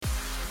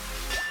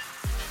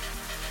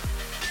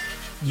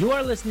You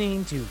are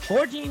listening to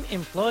Forging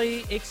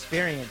Employee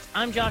Experience.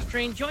 I'm Josh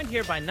Train, joined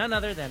here by none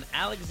other than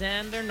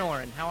Alexander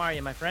Noren. How are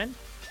you, my friend?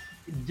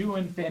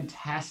 Doing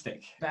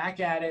fantastic. Back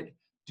at it,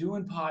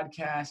 doing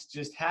podcasts,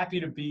 just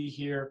happy to be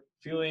here,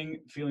 feeling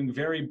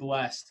very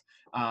blessed,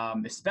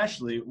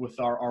 especially with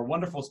our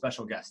wonderful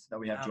special guest that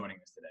we have joining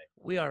us today.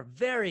 We are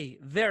very,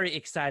 very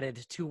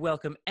excited to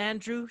welcome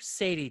Andrew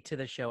Sadie to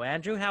the show.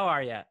 Andrew, how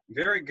are you?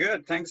 Very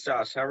good. Thanks,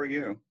 Josh. How are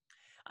you?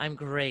 I'm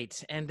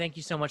great, and thank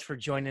you so much for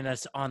joining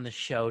us on the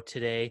show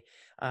today.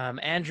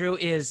 Andrew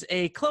is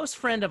a close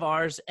friend of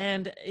ours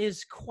and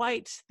is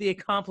quite the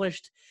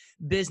accomplished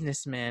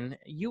businessman.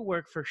 You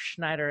work for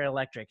Schneider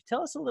Electric.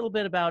 Tell us a little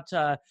bit about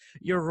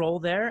your role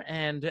there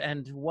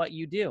and what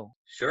you do.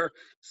 Sure.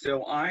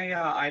 So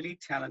I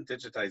lead talent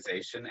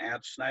digitization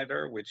at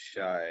Schneider, which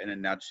in a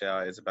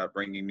nutshell is about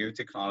bringing new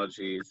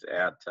technologies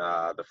at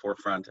the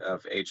forefront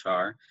of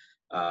HR.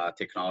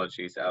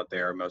 Technologies out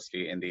there,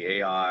 mostly in the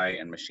AI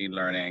and machine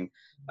learning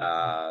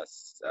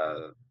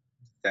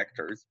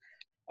sectors.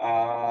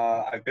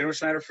 I've been with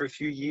Schneider for a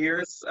few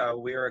years.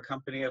 We are a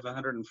company of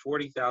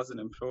 140,000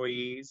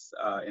 employees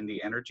in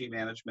the energy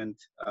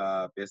management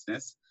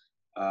business.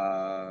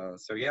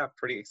 So yeah,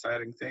 pretty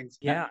exciting things.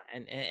 Yeah,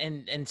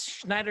 and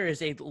Schneider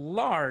is a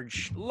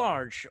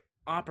large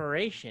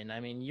operation. I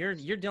mean, you're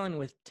dealing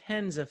with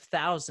tens of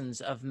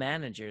thousands of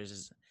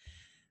managers.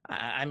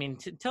 I mean,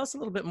 tell us a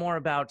little bit more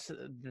about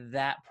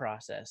that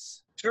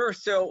process. Sure.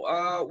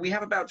 So we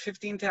have about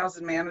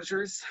 15,000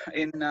 managers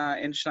in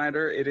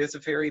Schneider. It is a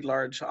very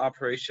large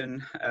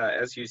operation,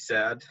 as you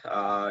said.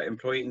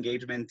 Employee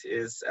engagement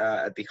is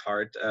at the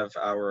heart of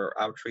our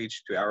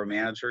outreach to our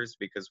managers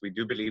because we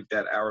do believe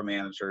that our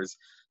managers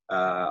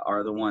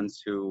are the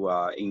ones who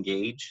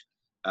engage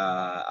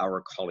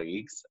our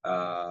colleagues.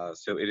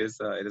 So it is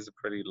a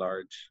pretty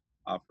large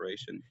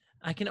operation.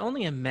 I can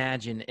only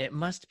imagine it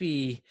must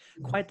be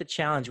quite the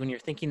challenge when you're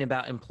thinking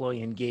about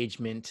employee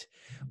engagement,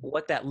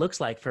 what that looks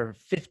like for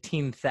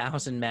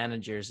 15,000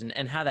 managers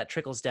and how that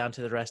trickles down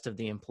to the rest of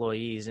the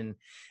employees. And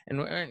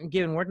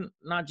given we're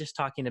not just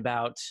talking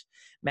about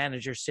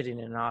managers sitting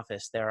in an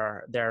office,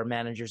 there are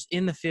managers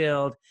in the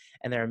field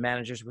and there are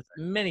managers with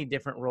many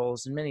different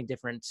roles and many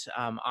different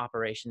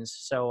operations.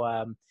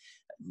 So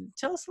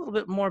tell us a little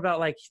bit more about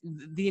like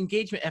the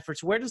engagement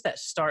efforts. Where does that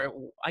start?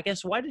 I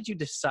guess, why did you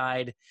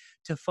decide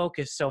to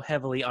focus so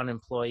heavily on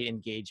employee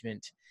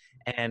engagement,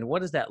 and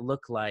what does that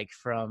look like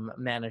from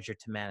manager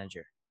to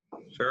manager?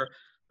 Sure.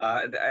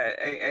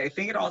 I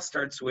think it all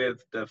starts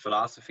with the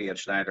philosophy at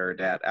Schneider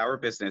that our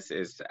business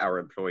is our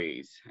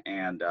employees,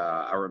 and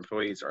our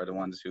employees are the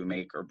ones who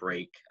make or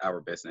break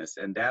our business.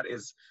 And that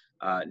is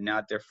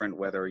not different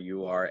whether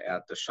you are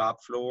at the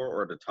shop floor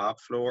or the top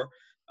floor.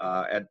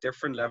 At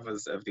different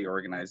levels of the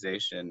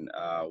organization,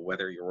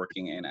 whether you're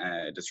working in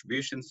a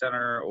distribution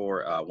center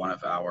or one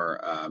of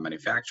our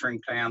manufacturing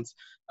plants,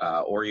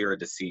 or you're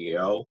the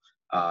CEO,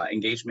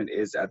 engagement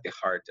is at the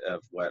heart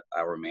of what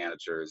our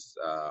managers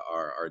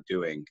are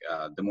doing.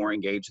 The more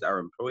engaged our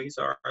employees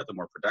are, the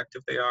more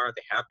productive they are,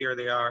 the happier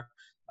they are,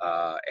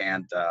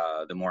 and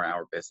the more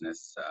our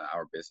business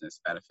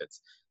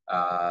benefits.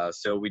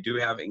 So we do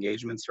have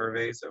engagement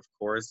surveys, of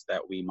course,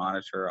 that we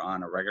monitor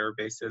on a regular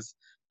basis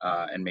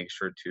and make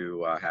sure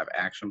to have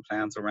action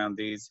plans around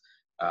these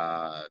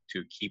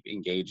to keep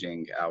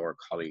engaging our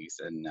colleagues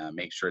and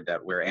make sure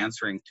that we're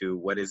answering to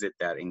what is it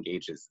that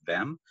engages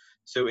them.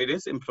 So it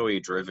is employee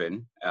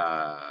driven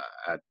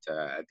at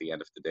the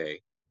end of the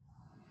day.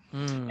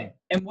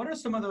 And what are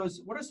some of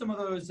those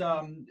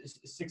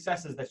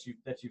successes that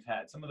you've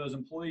had? Some of those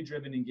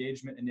employee-driven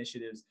engagement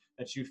initiatives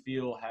that you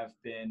feel have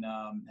made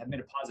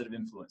a positive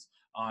influence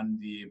on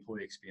the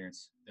employee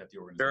experience at the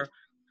organization. Sure.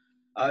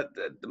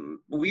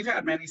 We've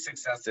had many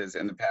successes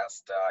in the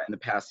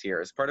past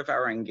year. As part of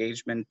our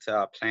engagement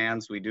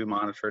plans, we do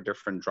monitor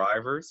different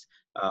drivers.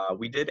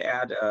 We did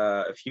add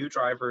a few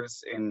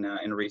drivers in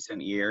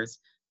recent years.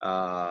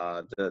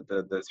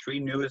 The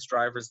three newest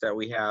drivers that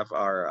we have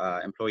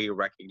are employee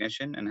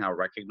recognition and how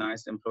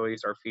recognized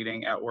employees are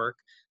feeling at work.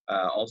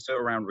 Also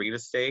around real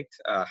estate,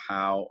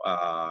 how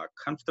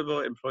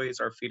comfortable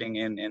employees are feeling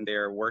in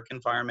their work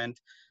environment,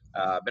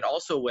 but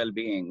also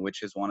well-being,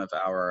 which is one of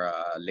our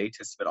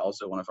latest, but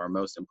also one of our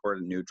most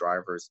important new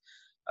drivers.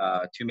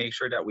 To make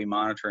sure that we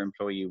monitor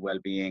employee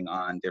well-being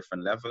on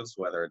different levels,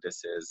 whether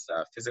this is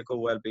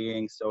physical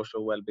well-being,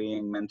 social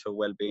well-being, mental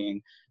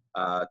well-being,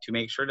 to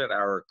make sure that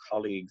our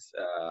colleagues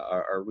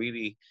are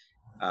really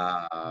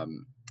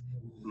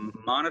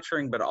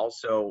monitoring, but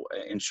also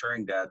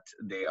ensuring that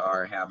they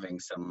are having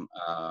some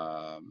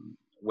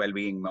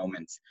well-being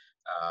moments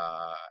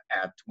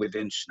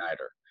within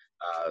Schneider,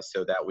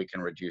 so that we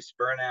can reduce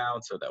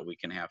burnout, so that we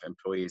can have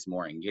employees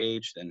more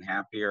engaged and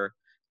happier.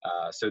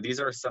 So these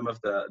are some of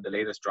the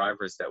latest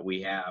drivers that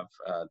we have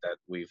that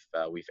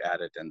we've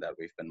added and that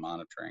we've been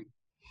monitoring.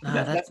 Ah,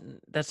 That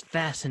that's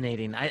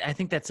fascinating. I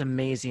think that's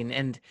amazing,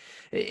 and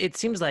it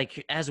seems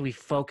like as we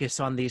focus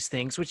on these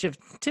things, which have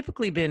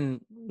typically been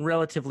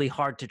relatively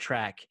hard to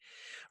track,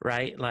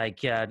 right? Like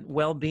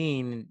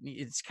well-being,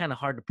 it's kind of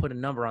hard to put a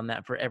number on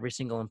that for every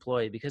single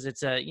employee because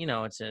it's a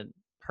it's a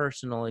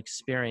personal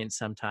experience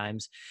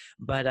sometimes.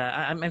 But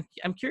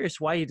I'm curious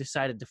why you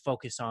decided to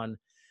focus on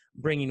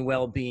bringing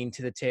well-being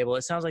to the table.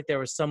 It sounds like there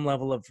was some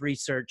level of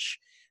research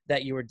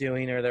that you were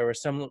doing, or there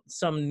was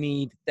some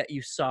need that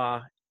you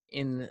saw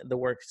in the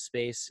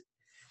workspace,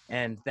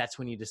 and that's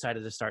when you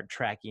decided to start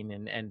tracking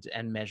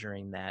and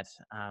measuring that.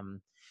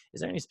 Is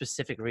there any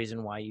specific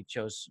reason why you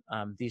chose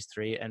these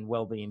three and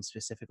well-being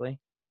specifically?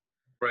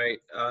 Right.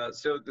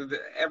 So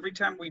every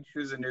time we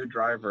choose a new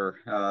driver,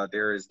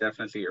 there is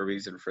definitely a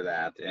reason for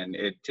that, and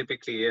it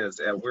typically is.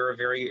 We're a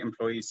very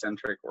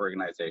employee-centric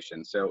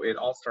organization, so it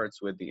all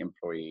starts with the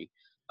employee,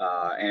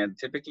 and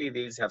typically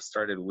these have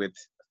started with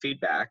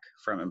feedback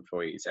from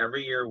employees.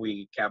 Every year,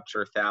 we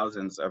capture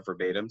thousands of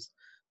verbatims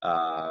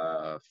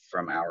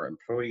from our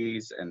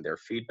employees and their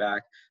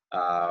feedback.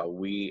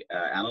 We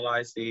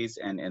analyze these,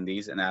 and in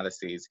these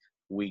analyses,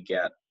 we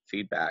get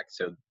feedback.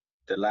 So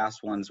the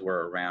last ones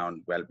were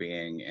around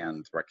well-being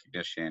and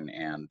recognition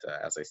and,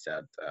 as I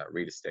said,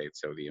 real estate,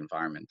 so the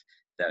environment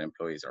that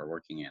employees are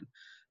working in.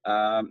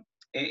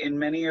 In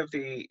many of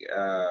the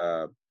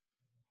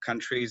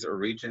countries or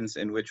regions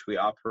in which we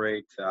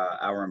operate,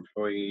 our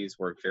employees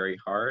work very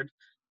hard.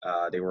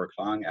 They work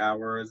long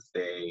hours.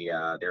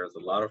 There's a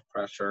lot of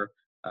pressure.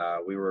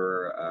 We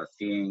were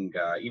seeing,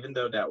 even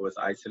though that was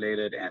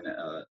isolated and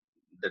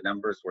the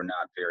numbers were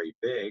not very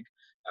big,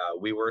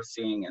 we were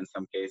seeing in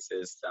some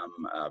cases some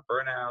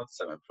burnout,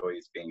 some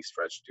employees being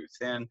stretched too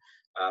thin.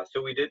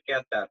 So we did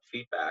get that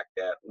feedback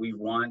that we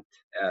want,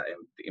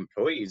 the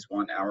employees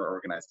want our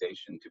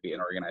organization to be an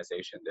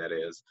organization that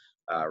is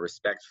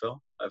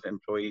respectful of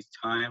employees'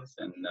 times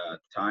and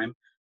time,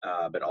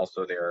 but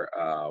also their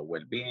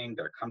well-being,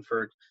 their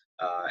comfort.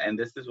 And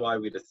this is why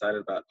we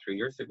decided about 3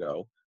 years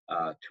ago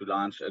to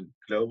launch a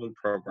global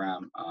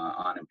program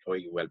on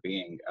employee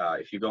well-being.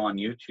 If you go on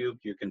YouTube,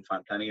 you can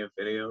find plenty of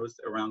videos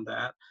around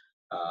that.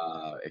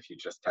 If you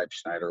just type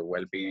Schneider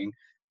well-being.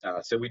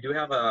 So we do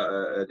have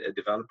a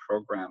developed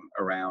program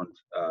around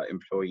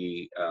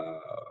employee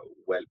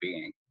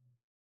well-being.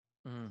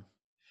 Mm.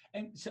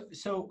 And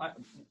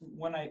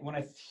when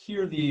I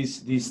hear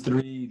these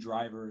three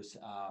drivers,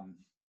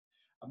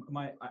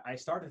 I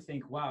start to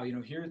think, wow,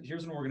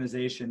 here's an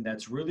organization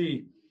that's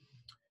really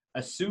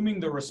assuming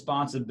the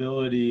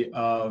responsibility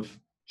of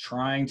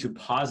trying to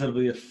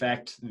positively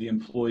affect the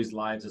employees'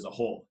 lives as a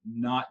whole,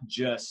 not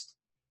just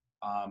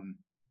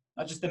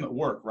them at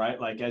work, right?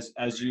 Like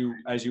as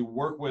you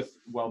work with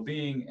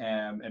well-being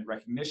and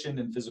recognition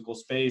and physical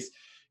space,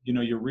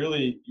 you're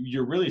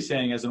really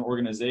saying as an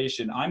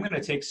organization, I'm going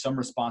to take some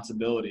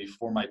responsibility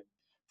for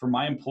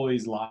my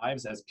employees'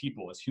 lives as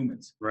people, as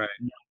humans, Right.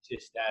 not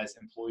just as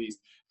employees.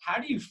 How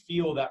do you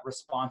feel that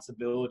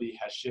responsibility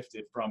has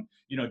shifted from,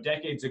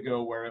 decades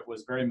ago where it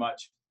was very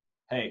much,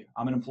 hey,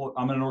 I'm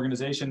an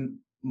organization,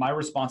 my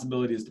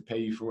responsibility is to pay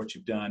you for what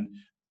you've done.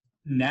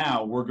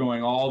 Now we're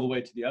going all the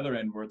way to the other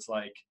end where it's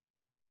like,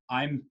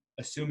 I'm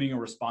assuming a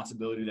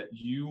responsibility that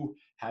you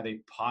have a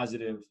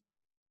positive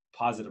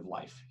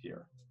life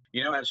here.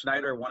 At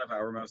Schneider, one of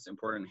our most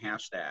important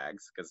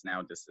hashtags, because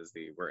now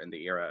we're in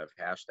the era of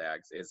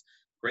hashtags, is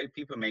great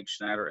people make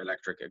Schneider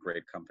Electric a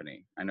great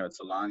company. I know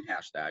it's a long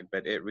hashtag,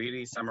 but it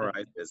really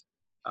summarizes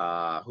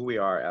who we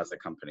are as a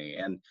company.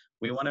 And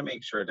we want to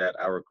make sure that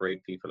our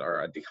great people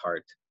are at the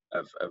heart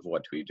of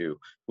what we do.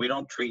 We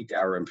don't treat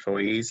our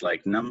employees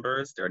like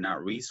numbers. They're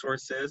not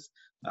resources.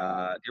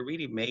 They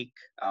really make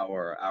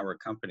our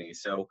company.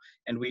 So,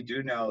 and we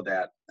do know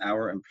that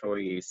our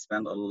employees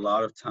spend a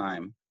lot of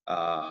time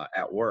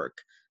at work,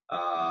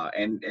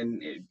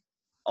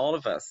 all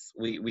of us,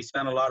 we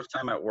spend a lot of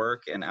time at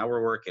work, and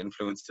our work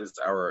influences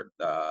our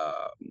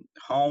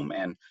home,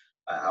 and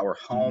our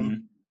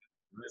home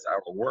is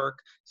our work.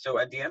 So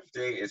at the end of the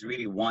day, is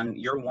really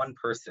you're one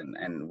person,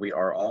 and we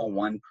are all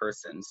one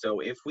person.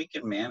 So if we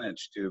can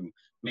manage to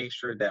make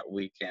sure that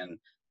we can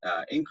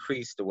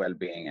increase the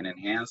well-being and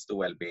enhance the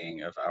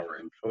well-being of our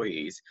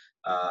employees,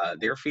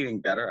 they're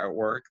feeling better at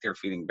work, they're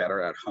feeling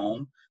better at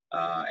home,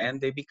 and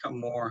they become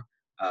more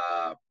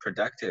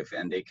productive,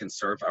 and they can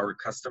serve our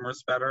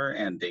customers better,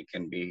 and they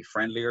can be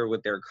friendlier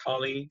with their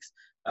colleagues,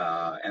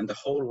 and the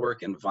whole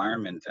work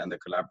environment and the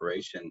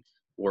collaboration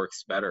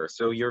works better.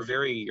 So you're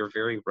very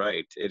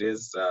right. It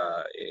is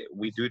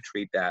we do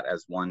treat that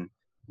as one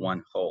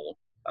whole.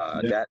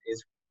 Yeah. That is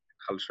the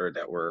culture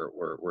that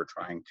we're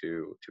trying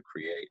to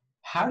create.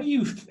 How do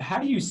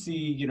you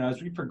see,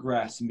 as we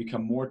progress and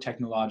become more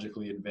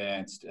technologically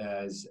advanced,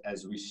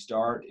 as we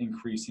start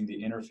increasing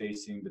the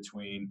interfacing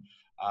between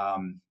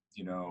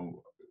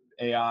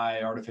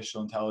AI,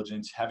 artificial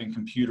intelligence, having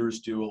computers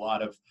do a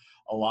lot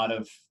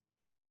of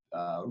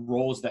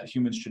roles that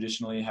humans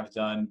traditionally have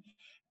done.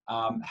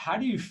 How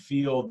do you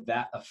feel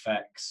that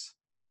affects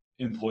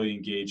employee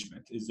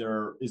engagement? Is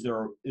there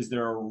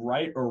a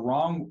right or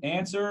wrong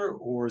answer,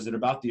 or is it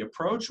about the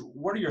approach?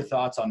 What are your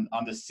thoughts on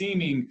the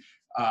seeming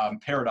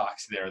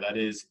paradox there, that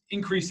is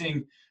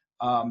increasing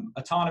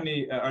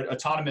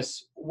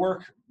autonomous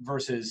work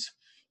versus,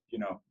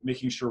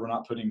 making sure we're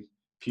not putting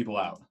people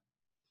out?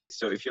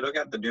 So if you look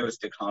at the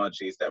newest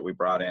technologies that we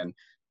brought in,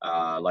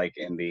 like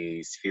in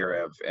the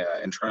sphere of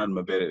internal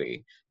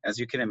mobility, as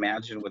you can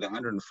imagine, with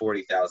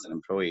 140,000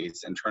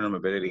 employees, internal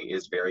mobility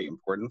is very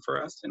important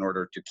for us in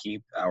order to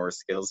keep our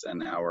skills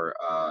and our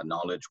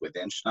knowledge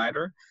within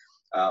Schneider.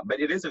 But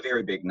it is a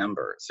very big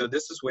number. So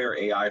this is where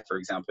AI, for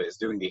example, is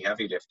doing the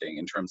heavy lifting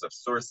in terms of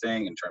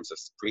sourcing, in terms of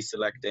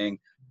pre-selecting,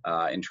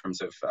 in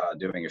terms of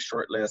doing a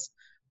short list.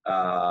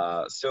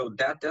 So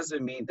that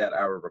doesn't mean that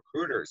our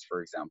recruiters,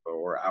 for example,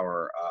 or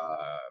our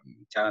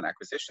talent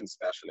acquisition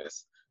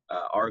specialists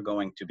are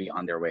going to be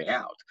on their way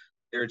out.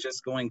 They're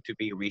just going to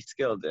be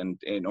reskilled, and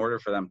in order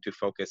for them to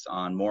focus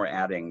on more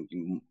adding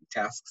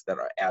tasks that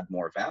add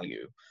more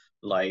value,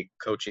 like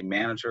coaching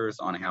managers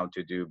on how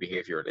to do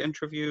behavioral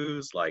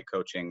interviews, like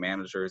coaching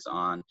managers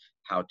on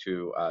how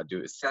to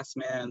do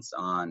assessments,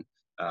 on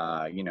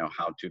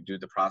how to do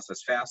the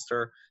process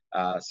faster.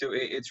 So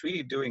it's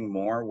really doing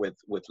more with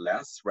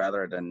less,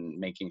 rather than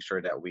making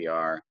sure that we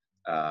are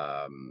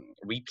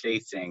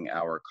replacing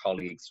our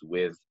colleagues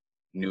with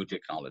new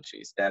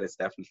technologies. That is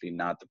definitely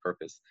not the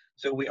purpose.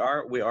 So we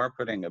are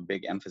putting a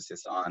big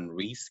emphasis on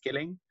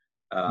reskilling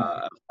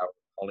of our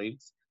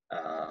colleagues,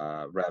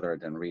 rather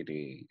than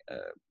really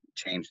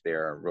change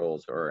their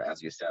roles, or,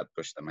 as you said,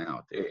 push them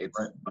out. It's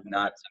Right.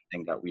 not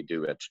something that we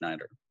do at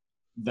Schneider.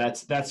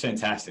 That's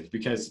fantastic,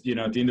 because at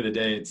the end of the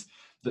day, it's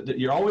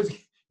you're always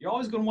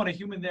going to want a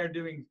human there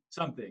doing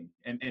something,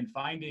 and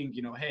finding,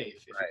 hey,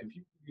 if Right. a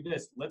computer can do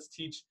this, let's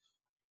teach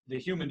the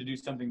human to do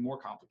something more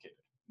complicated,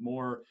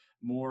 more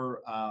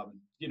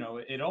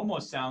it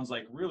almost sounds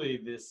like really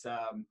this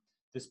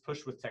this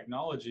push with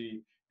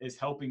technology is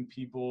helping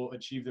people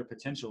achieve their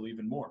potential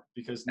even more,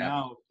 because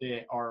now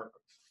they are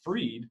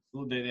freed,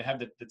 they have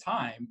the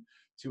time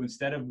to,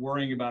 instead of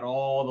worrying about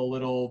all the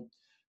little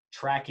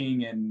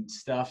tracking and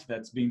stuff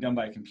that's being done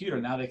by a computer,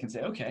 now they can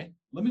say, okay,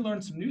 let me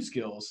learn some new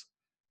skills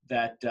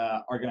that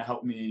are going to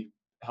help me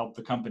help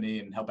the company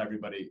and help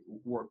everybody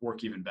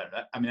work even better.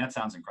 That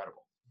sounds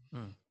incredible.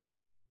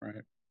 Right.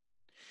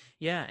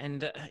 Yeah,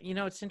 and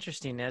it's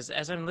interesting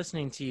as I'm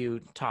listening to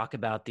you talk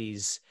about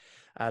these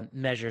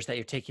measures that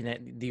you're taking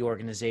at the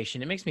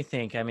organization. It makes me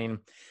think. I mean,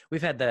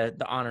 we've had the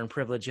honor and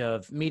privilege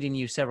of meeting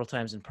you several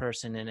times in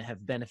person, and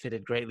have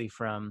benefited greatly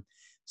from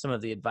some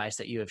of the advice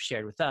that you have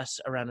shared with us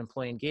around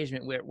employee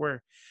engagement.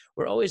 We're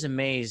always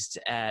amazed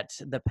at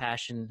the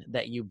passion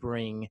that you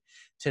bring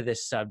to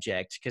this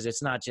subject, because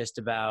it's not just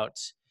about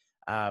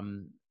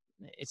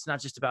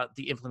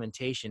the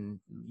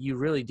implementation. You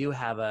really do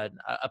have a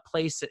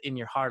place in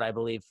your heart, I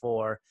believe,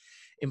 for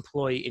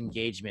employee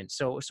engagement.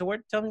 So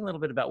tell me a little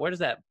bit about, where does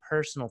that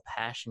personal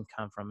passion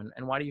come from,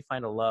 and why do you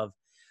find a love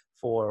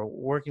for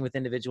working with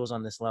individuals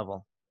on this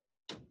level?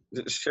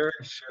 Sure.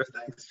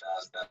 Thanks,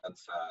 Josh.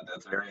 That's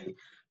very,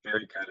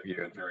 very kind of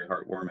you, and very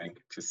heartwarming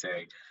to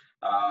say.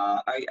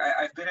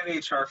 I've been in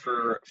HR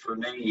for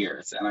many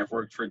years, and I've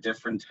worked for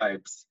different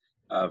types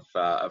of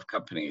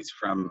companies,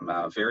 from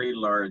very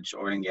large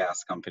oil and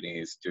gas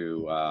companies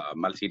to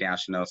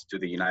multinationals to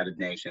the United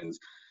Nations.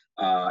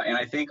 And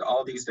I think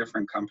all these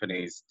different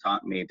companies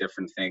taught me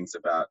different things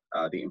about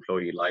the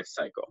employee life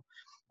cycle.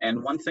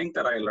 And one thing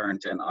that I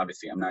learned, and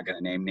obviously I'm not going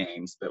to name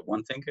names, but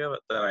one thing that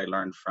I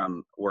learned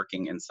from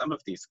working in some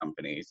of these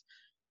companies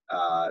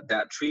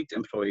that treat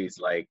employees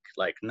like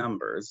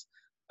numbers,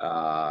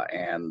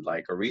 and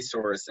like a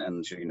resource,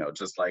 and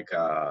just like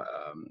a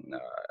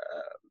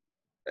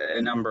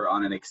number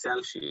on an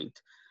Excel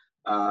sheet,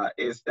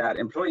 is that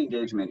employee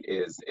engagement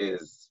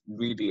is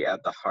really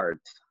at the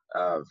heart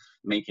of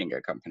making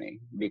a company,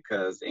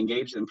 because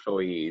engaged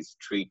employees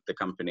treat the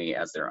company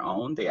as their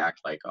own. They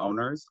act like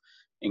owners.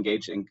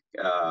 Engaged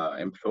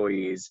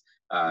employees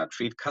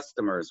treat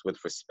customers with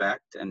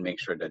respect and make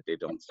sure that they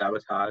don't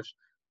sabotage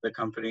the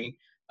company.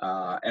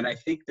 And I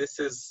think this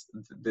is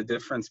the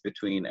difference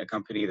between a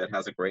company that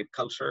has a great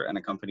culture and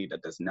a company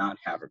that does not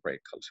have a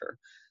great culture.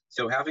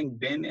 So having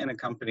been in a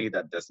company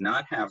that does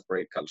not have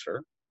great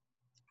culture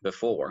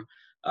before,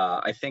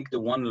 I think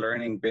the one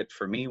learning bit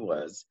for me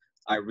was,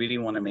 I really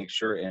want to make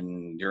sure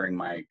during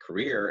my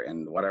career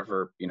and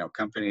whatever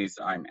companies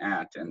I'm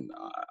at, and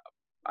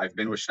I've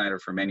been with Schneider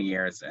for many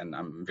years, and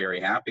I'm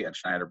very happy at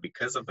Schneider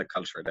because of the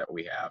culture that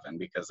we have, and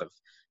because of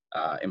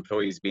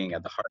employees being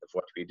at the heart of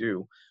what we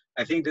do.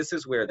 I think this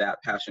is where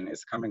that passion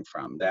is coming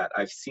from, that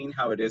I've seen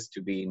how it is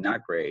to be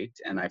not great,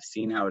 and I've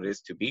seen how it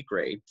is to be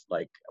great,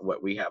 like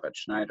what we have at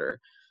Schneider.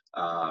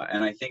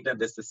 And I think that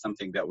this is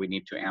something that we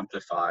need to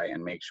amplify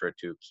and make sure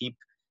to keep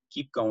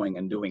going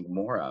and doing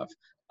more of.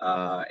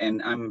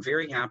 And I'm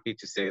very happy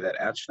to say that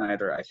at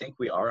Schneider, I think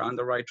we are on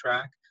the right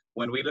track.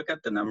 When we look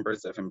at the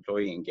numbers of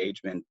employee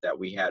engagement that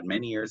we had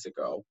many years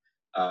ago,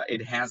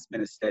 it has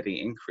been a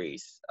steady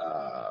increase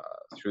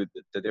through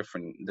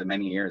the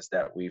many years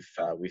that we've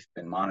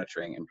been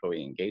monitoring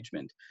employee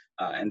engagement,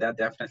 and that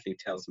definitely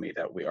tells me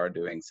that we are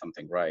doing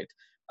something right.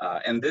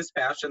 And this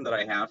passion that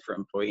I have for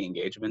employee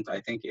engagement,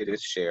 I think it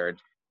is shared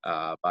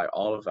by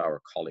all of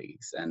our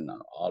colleagues and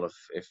all of.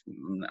 If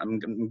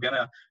I'm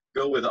gonna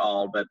go with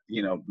all, but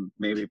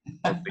maybe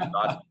probably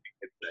not.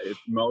 It's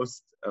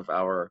most of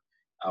our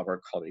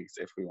colleagues,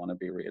 if we want to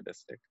be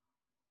realistic.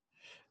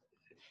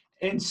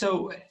 And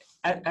so,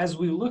 as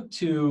we look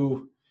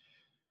to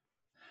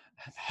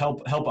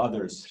help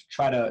others,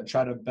 try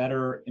to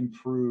better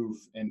improve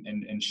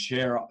and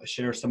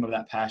share some of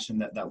that passion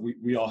that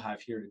we all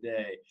have here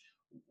today,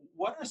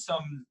 what are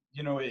some,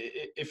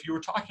 if you were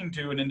talking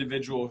to an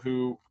individual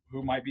who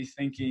might be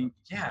thinking,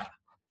 yeah,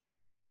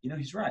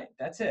 he's right,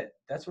 that's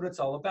what it's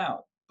all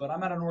about, but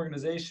I'm at an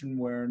organization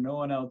where no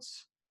one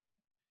else,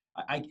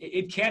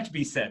 it can't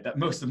be said that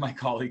most of my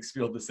colleagues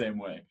feel the same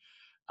way.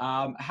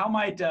 How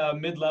might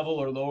mid-level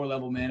or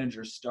lower-level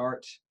managers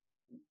start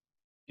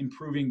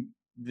improving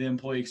the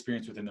employee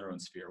experience within their own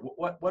sphere?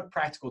 What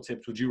practical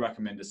tips would you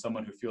recommend to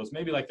someone who feels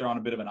maybe like they're on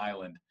a bit of an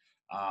island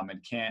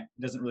and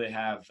doesn't really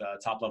have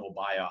top-level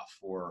buy-off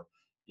for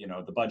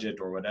the budget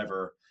or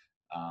whatever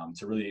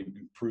to really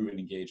improve and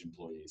engage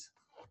employees?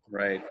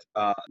 Right.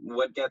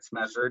 What gets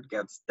measured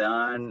gets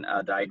done.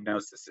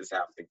 Diagnosis is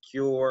half the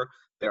cure.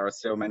 There are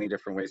so many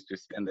different ways to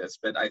spin this,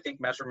 but I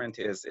think measurement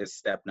is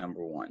step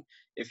number one.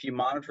 If you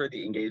monitor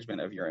the engagement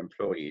of your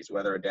employees,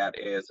 whether that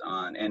is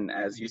on, and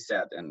as you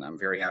said, and I'm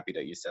very happy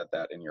that you said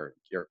that in your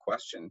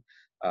question,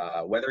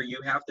 whether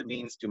you have the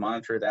means to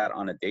monitor that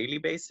on a daily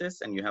basis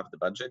and you have the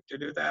budget to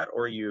do that,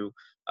 or you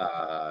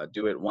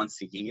do it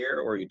once a year,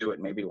 or you do it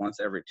maybe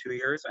once every 2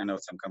 years. I know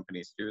some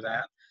companies do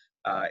that.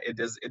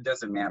 It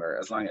doesn't matter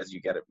as long as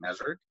you get it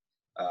measured.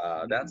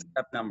 That's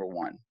step number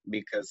one,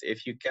 because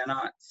if you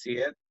cannot see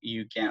it,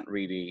 you can't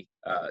really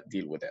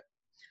deal with it.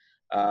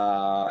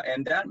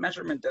 And that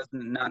measurement does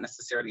not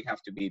necessarily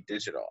have to be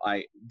digital.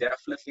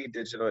 Definitely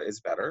digital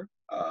is better.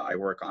 I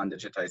work on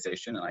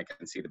digitization and I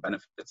can see the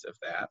benefits of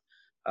that.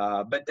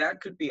 But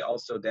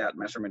that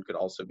measurement could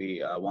also be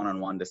a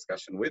one-on-one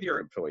discussion with your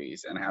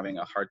employees and having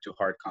a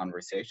heart-to-heart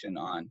conversation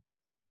on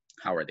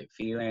how are they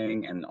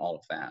feeling and all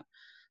of that.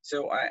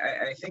 So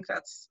I think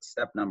that's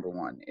step number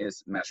one,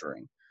 is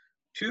measuring.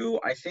 Two,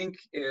 I think,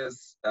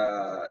 is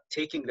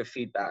taking the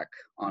feedback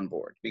on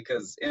board,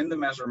 because in the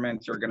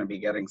measurement, you're going to be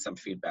getting some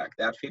feedback.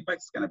 That feedback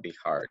is going to be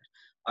hard.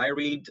 I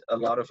read a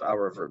lot of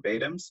our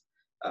verbatims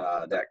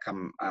that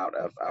come out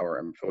of our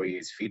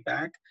employees'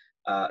 feedback.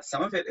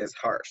 Some of it is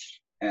harsh,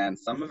 and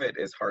some of it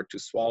is hard to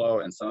swallow,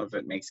 and some of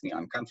it makes me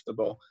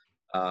uncomfortable.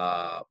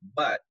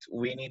 But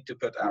we need to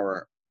put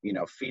our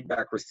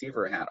feedback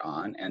receiver hat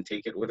on and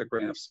take it with a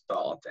grain of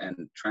salt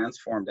and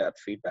transform that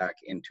feedback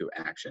into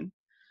action.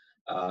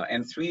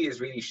 And three is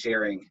really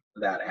sharing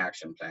that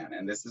action plan.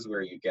 And this is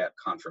where you get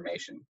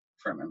confirmation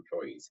from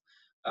employees.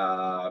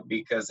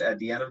 Because at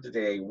the end of the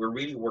day, we're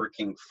really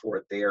working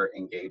for their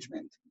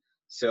engagement.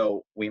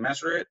 So we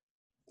measure it,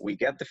 we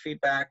get the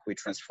feedback, we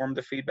transform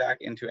the feedback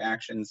into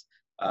actions,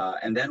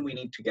 and then we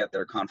need to get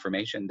their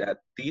confirmation that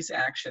these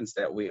actions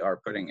that we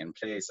are putting in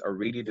place are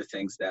really the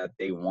things that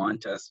they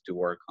want us to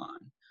work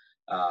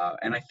on.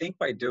 And I think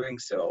by doing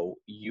so,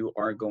 you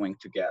are going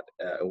to get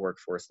a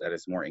workforce that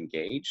is more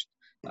engaged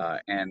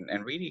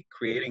and really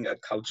creating a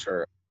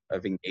culture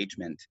of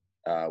engagement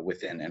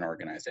within an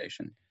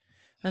organization.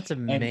 That's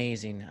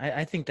amazing.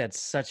 I think that's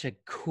such a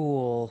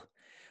cool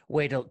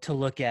way to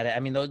look at it. I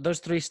mean, those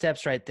three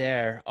steps right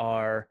there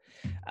are,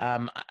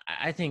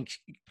 I think,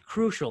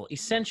 crucial,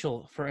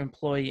 essential for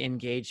employee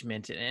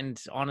engagement.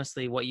 And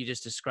honestly, what you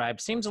just described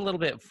seems a little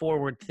bit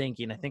forward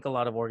thinking. I think a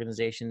lot of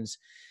organizations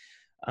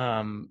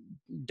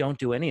don't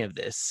do any of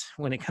this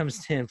when it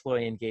comes to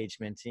employee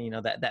engagement.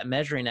 That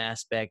measuring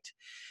aspect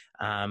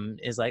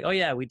is like, oh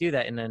yeah, we do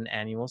that in an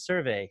annual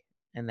survey,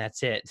 and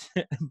that's it.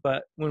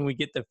 But when we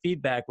get the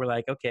feedback, we're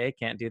like, okay,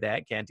 can't do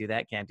that, can't do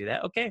that, can't do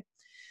that. Okay.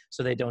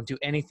 So they don't do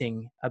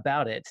anything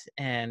about it.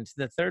 And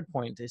the third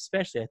point,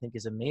 especially, I think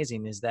is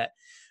amazing, is that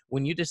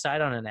when you decide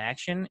on an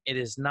action, it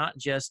is not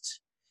just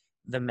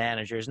the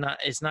manager.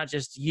 It's not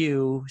just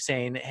you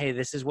saying, hey,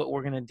 this is what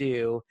we're going to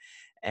do.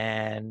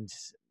 And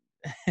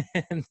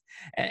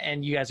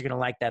you guys are going to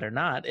like that or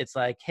not. It's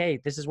like, hey,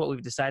 this is what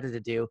we've decided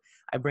to do.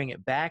 I bring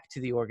it back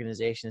to the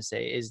organization and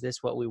say, is this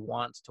what we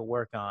want to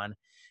work on?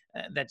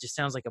 That just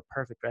sounds like a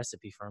perfect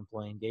recipe for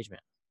employee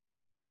engagement.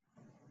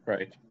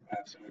 Right.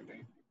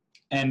 Absolutely.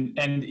 And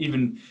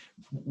even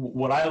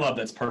what I love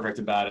that's perfect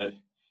about it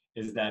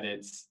is that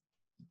it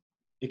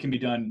can be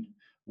done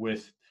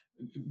with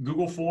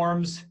Google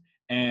Forms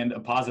and a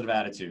positive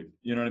attitude.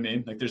 You know what I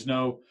mean? Like there's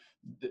no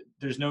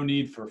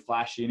need for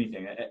flashy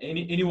anything.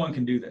 Anyone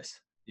can do this,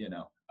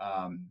 no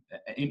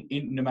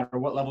matter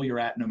what level you're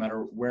at, no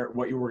matter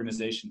what your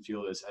organization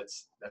field is.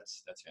 That's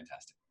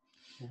fantastic.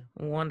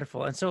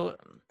 Wonderful. And so,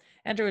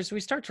 Andrew, as we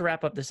start to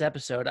wrap up this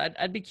episode,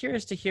 I'd be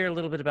curious to hear a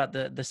little bit about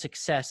the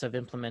success of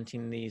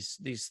implementing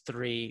these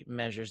three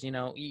measures. You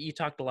know, you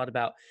talked a lot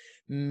about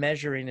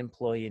measuring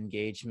employee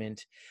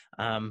engagement,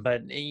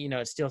 but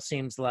it still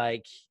seems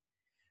like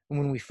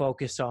when we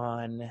focus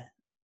on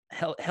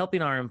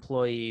helping our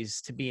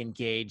employees to be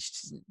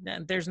engaged,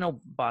 there's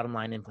no bottom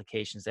line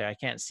implications there. I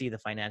can't see the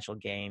financial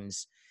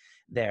gains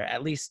there,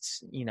 at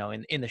least,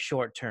 in the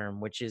short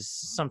term, which is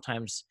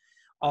sometimes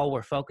all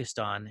we're focused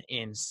on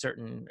in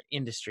certain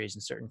industries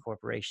and certain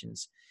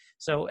corporations.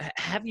 So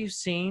have you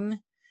seen,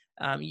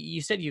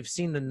 you said you've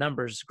seen the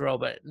numbers grow,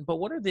 but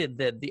what are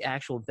the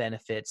actual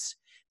benefits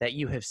that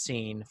you have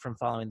seen from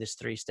following this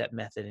 3-step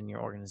method in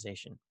your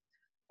organization?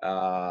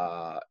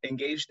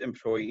 Engaged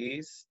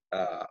employees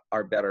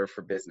are better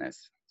for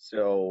business.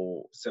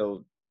 So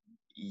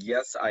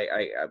yes,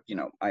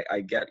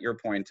 I get your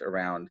point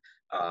around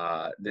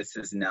this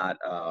is not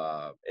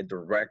a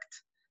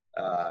direct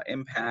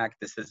impact.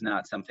 This is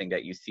not something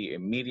that you see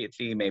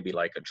immediately, maybe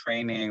like a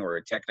training or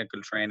a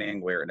technical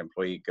training where an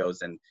employee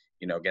goes and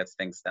gets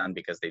things done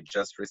because they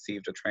just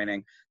received a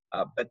training.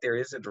 But there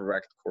is a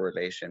direct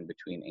correlation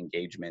between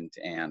engagement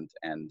and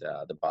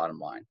the bottom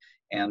line.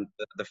 And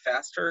the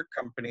faster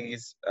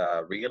companies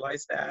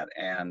realize that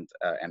and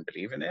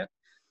believe in it,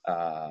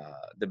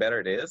 the better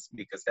it is,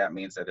 because that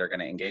means that they're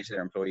going to engage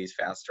their employees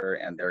faster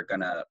and they're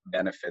going to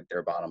benefit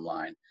their bottom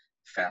line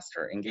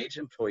faster. Engaged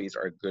employees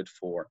are good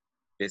for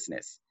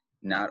business,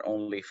 not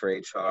only for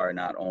HR,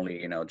 not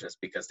only just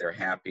because they're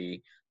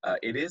happy.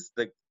 It is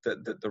the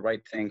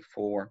right thing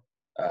for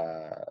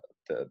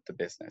the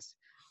business.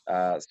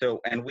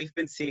 And we've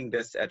been seeing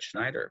this at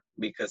Schneider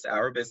because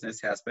our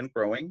business has been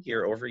growing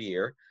year over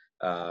year,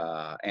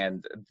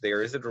 and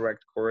there is a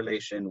direct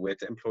correlation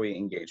with employee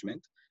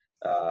engagement.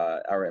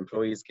 Our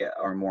employees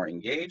are more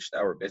engaged,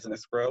 our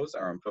business grows.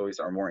 Our employees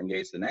are more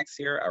engaged the next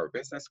year, our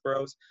business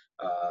grows.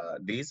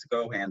 These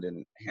go hand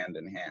in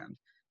hand.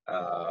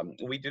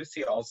 We do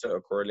see also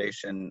a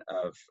correlation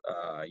of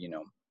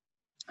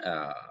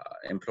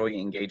employee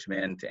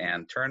engagement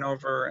and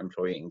turnover,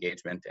 employee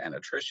engagement and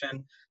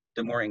attrition.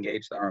 The more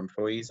engaged our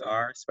employees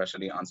are,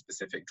 especially on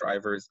specific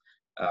drivers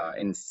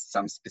in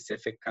some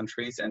specific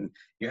countries. And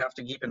you have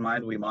to keep in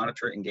mind, we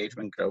monitor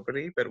engagement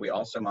globally, but we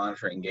also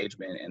monitor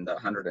engagement in the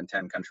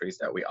 110 countries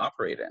that we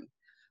operate in.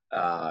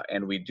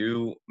 And we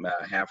do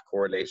have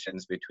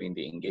correlations between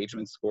the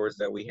engagement scores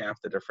that we have,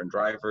 the different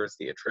drivers,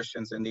 the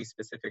attritions in these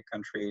specific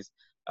countries,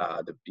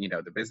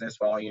 the business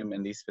volume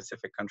in these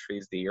specific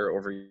countries, the year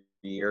over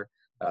year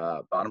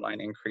bottom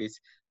line increase.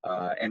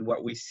 And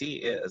what we see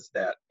is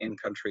that in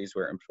countries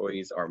where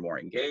employees are more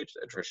engaged,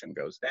 attrition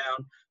goes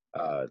down,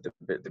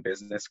 the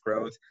business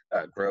grows.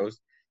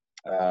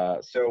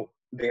 So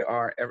they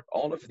are,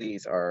 all of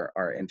these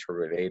are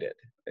interrelated.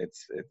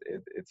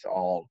 It's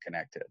all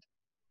connected.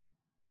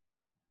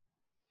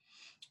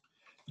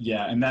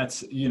 Yeah, and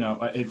that's,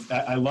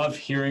 I love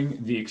hearing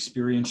the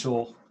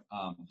experiential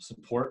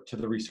support to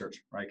the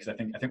research, right? Because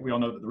I think we all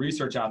know that the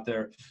research out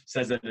there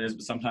says that it is,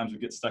 but sometimes we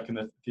get stuck in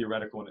the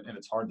theoretical, and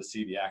it's hard to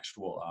see the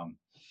actual,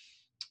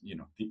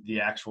 the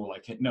actual,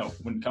 like, no,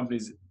 when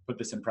companies put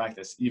this in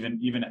practice,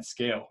 even at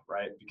scale,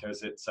 right?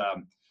 Because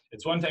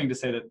it's one thing to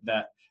say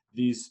that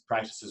these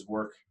practices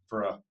work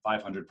for a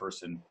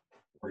 500-person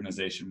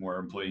organization where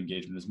employee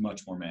engagement is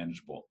much more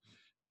manageable.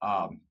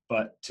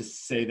 But to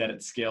say that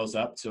it scales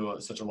up to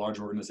such a large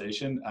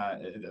organization,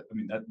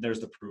 there's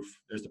the proof.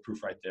 There's the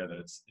proof right there that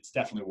it's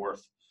definitely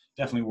worth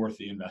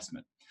the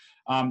investment.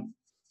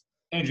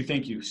 Andrew,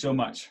 thank you so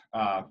much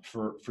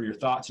for your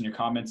thoughts and your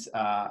comments.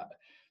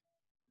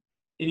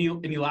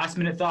 Any last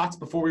minute thoughts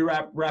before we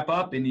wrap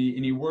up?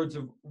 Any words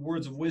of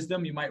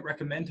wisdom you might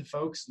recommend to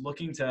folks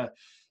looking to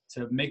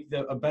make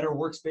a better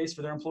workspace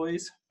for their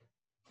employees?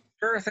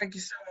 Sure. Thank you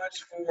so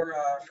much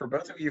for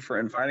both of you for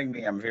inviting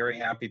me. I'm very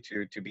happy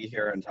to be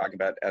here and talk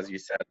about, as you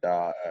said,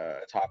 a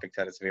topic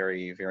that is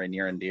very, very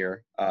near and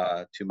dear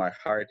to my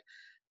heart.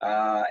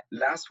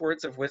 Last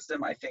words of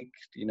wisdom. I think,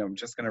 I'm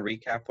just going to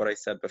recap what I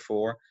said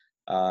before.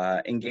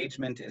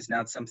 Engagement is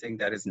not something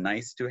that is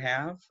nice to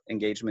have.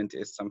 Engagement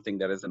is something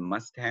that is a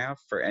must-have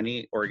for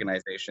any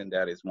organization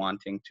that is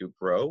wanting to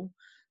grow.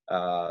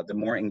 The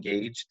more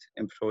engaged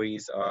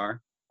employees are,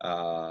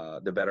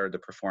 the better the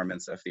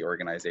performance of the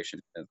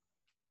organization is.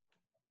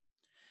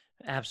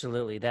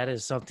 Absolutely. That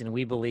is something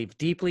we believe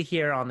deeply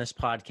here on this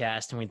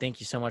podcast, and we thank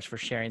you so much for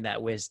sharing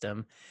that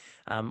wisdom.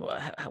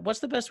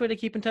 What's the best way to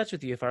keep in touch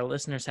with you if our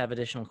listeners have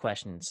additional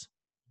questions?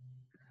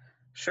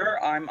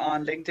 Sure. I'm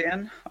on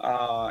LinkedIn,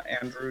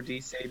 Andrew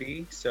D.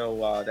 Sadie.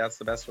 So that's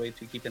the best way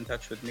to keep in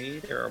touch with me.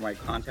 There are my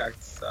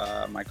contacts.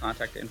 My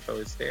contact info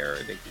is there.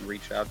 They can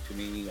reach out to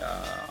me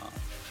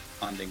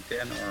on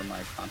LinkedIn, or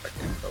my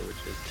contact info,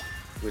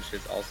 which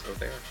is also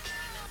there.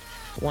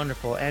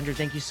 Wonderful. Andrew,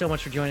 thank you so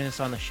much for joining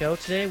us on the show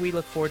today. We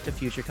look forward to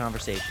future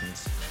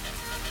conversations.